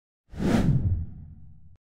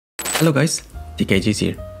Hello guys, TKG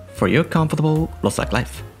here for your comfortable LostArk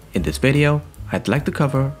life. In this video, I'd like to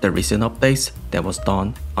cover the recent updates that was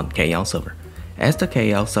done on KL server, as the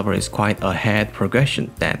KL server is quite ahead progression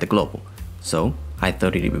than the global. So I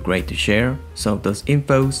thought it would be great to share some of those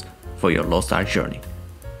infos for your LostArk journey.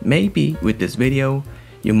 Maybe with this video,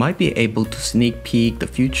 you might be able to sneak peek the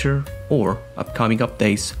future or upcoming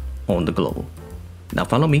updates on the global. Now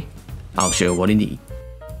follow me, I'll show you what you need.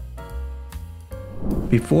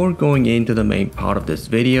 Before going into the main part of this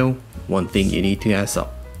video, one thing you need to heads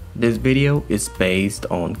up. This video is based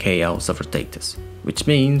on KL server status, which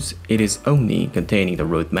means it is only containing the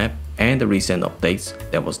roadmap and the recent updates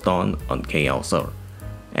that was done on KL server.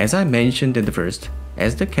 As I mentioned in the first,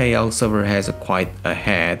 as the KL server has a quite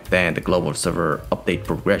ahead than the global server update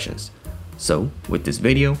progressions. So with this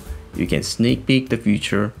video, you can sneak peek the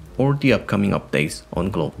future or the upcoming updates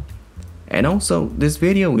on global. And also, this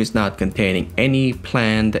video is not containing any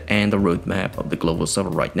planned and the roadmap of the global server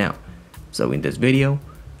right now. So in this video,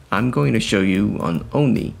 I'm going to show you on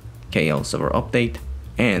only KL server update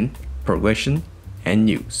and progression and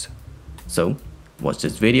news. So watch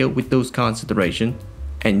this video with those considerations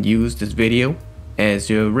and use this video as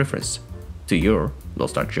your reference to your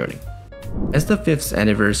LostArk journey. As the 5th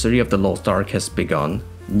anniversary of the LostArk has begun,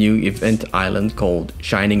 new event island called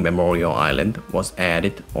Shining Memorial Island was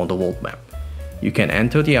added on the world map. You can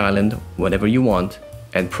enter the island whenever you want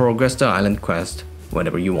and progress the island quest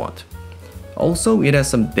whenever you want. Also, it has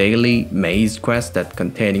some daily maze quests that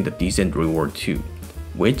containing the decent reward too,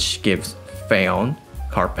 which gives Phaon,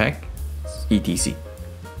 Carpack, etc.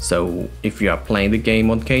 So if you are playing the game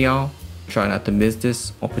on KL, try not to miss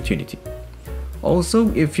this opportunity.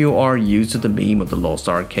 Also, if you are used to the meme of the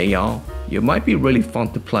LostArk KL, you might be really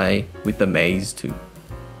fun to play with the maze too.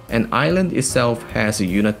 An island itself has a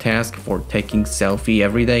unit task for taking selfie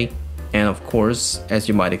every day, and of course, as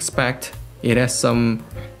you might expect, it has some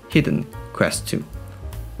hidden quests too.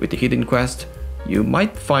 With the hidden quest, you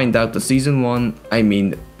might find out the season 1,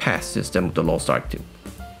 past system of the LostArk 2.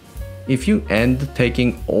 If you end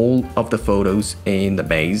taking all of the photos in the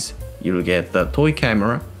maze, you'll get the toy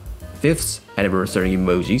camera, 5th anniversary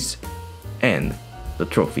emojis, and the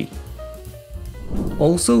trophy.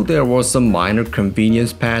 Also, there was some minor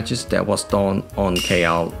convenience patches that was done on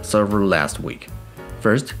KL server last week.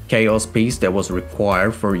 First, chaos piece that was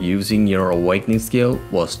required for using your awakening skill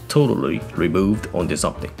was totally removed on this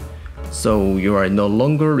update. So you are no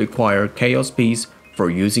longer required chaos piece for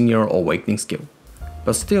using your awakening skill.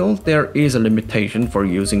 But still, there is a limitation for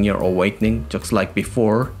using your awakening just like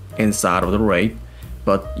before inside of the raid,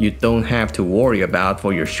 but you don't have to worry about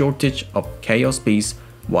for your shortage of chaos piece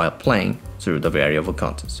while playing through the variable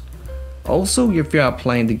contents. Also, if you are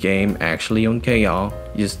playing the game actually on KL,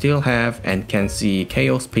 you still have and can see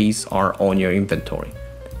chaos piece are on your inventory.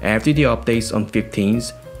 After the updates on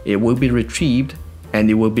 15th, it will be retrieved and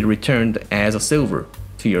it will be returned as a silver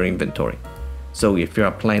to your inventory. So if you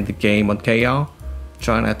are playing the game on KL,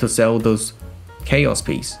 try not to sell those chaos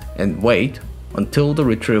piece and wait until the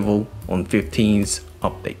retrieval on 15th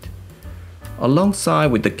update. Alongside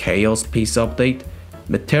with the chaos piece update,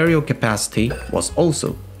 material capacity was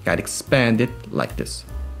also got expanded like this.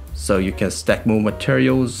 So you can stack more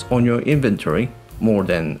materials on your inventory, more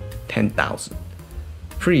than 10,000.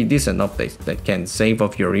 Pretty decent updates that can save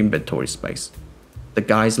off your inventory space. The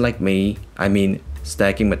guys like me,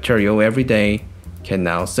 stacking material every day, can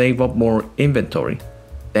now save up more inventory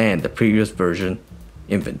than the previous version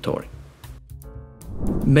inventory.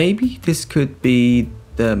 Maybe this could be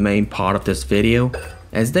the main part of this video.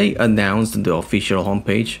 As they announced on the official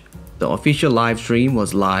homepage, the official live stream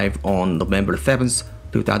was live on November 7th,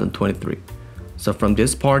 2023. So from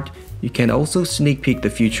this part, you can also sneak peek the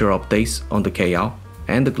future updates on the KL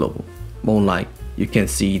and the global. More like you can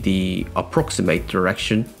see the approximate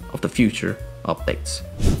direction of the future updates.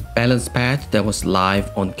 Balance patch that was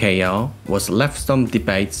live on KL was left some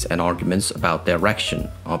debates and arguments about direction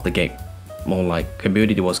of the game. More like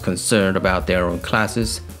community was concerned about their own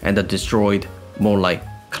classes and the destroyed, more like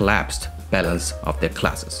collapsed balance of their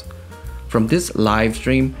classes. From this live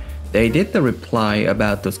stream, they did the reply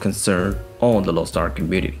about those concerns on the LostArk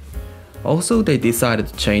community. Also, they decided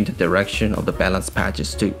to change the direction of the balance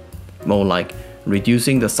patches too, more like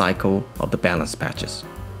reducing the cycle of the balance patches.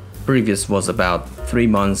 Previous was about 3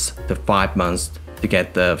 months to 5 months to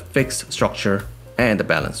get the fixed structure and the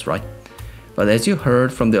balance right. But as you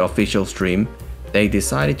heard from the official stream, they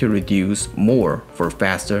decided to reduce more for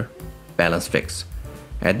faster balance fix.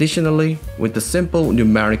 Additionally, with the simple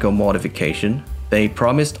numerical modification, they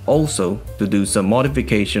promised also to do some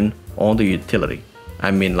modification on the utility.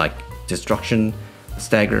 Like destruction,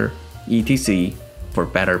 stagger, etc. for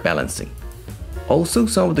better balancing. Also,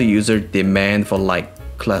 some of the users demand for like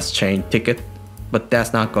class change ticket, but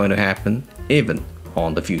that's not going to happen even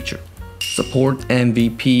on the future. Support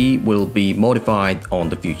MVP will be modified on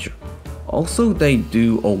the future. Also, they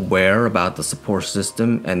do aware about the support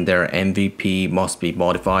system and their MVP must be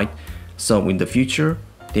modified. So in the future,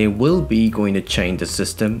 they will be going to change the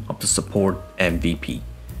system of the support MVP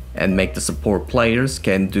and make the support players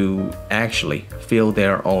can do actually fill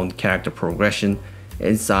their own character progression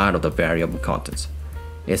inside of the variable contents.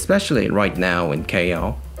 Especially right now in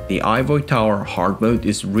KL, the Ivory Tower hard mode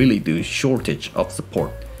is really due shortage of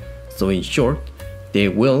support. So in short, they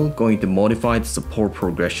will going to modify the support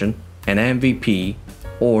progression and MVP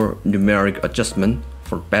or numeric adjustment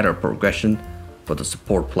for better progression for the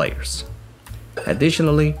support players.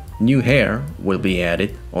 Additionally, new hair will be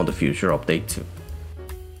added on the future update too.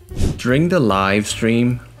 During the live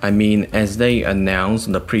stream, as they announced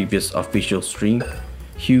on the previous official stream,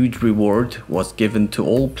 huge reward was given to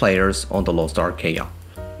all players on the LostArk KL,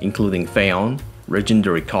 including Phaon,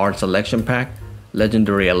 Legendary Card Selection Pack,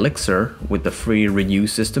 Legendary Elixir with the free renew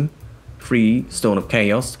system, free Stone of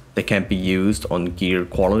Chaos that can be used on gear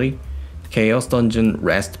quality, Chaos Dungeon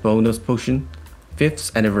Rest Bonus Potion,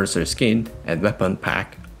 5th Anniversary Skin and Weapon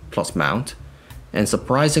Pack plus Mount, and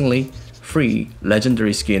surprisingly, free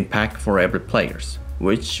Legendary Skin Pack for every players,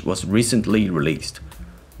 which was recently released,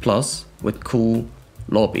 plus with cool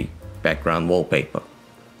lobby background wallpaper.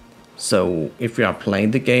 So if you are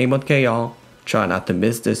playing the game on KR, try not to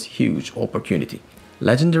miss this huge opportunity.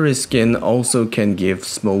 Legendary skin also can give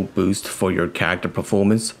small boost for your character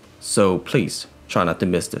performance, so please try not to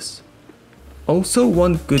miss this. Also,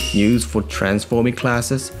 one good news for transforming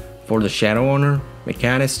classes for the Shadow Runner,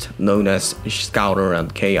 Mechanist known as Scouter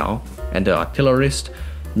and KR, and the Artillerist,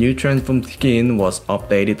 new transform skin was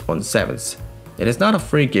updated on 7th. It is not a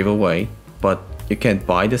free giveaway, but you can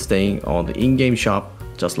buy this thing on the in-game shop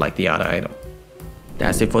just like the other item.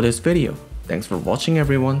 That's it for this video. Thanks for watching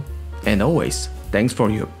everyone, and always thanks for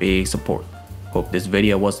your big support. Hope this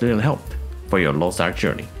video was little help for your LostArk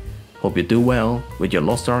journey. Hope you do well with your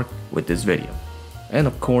LostArk with this video. And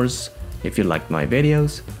of course, if you liked my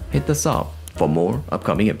videos, hit the sub for more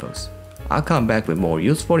upcoming infos. I'll come back with more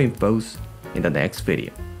useful infos in the next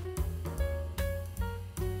video.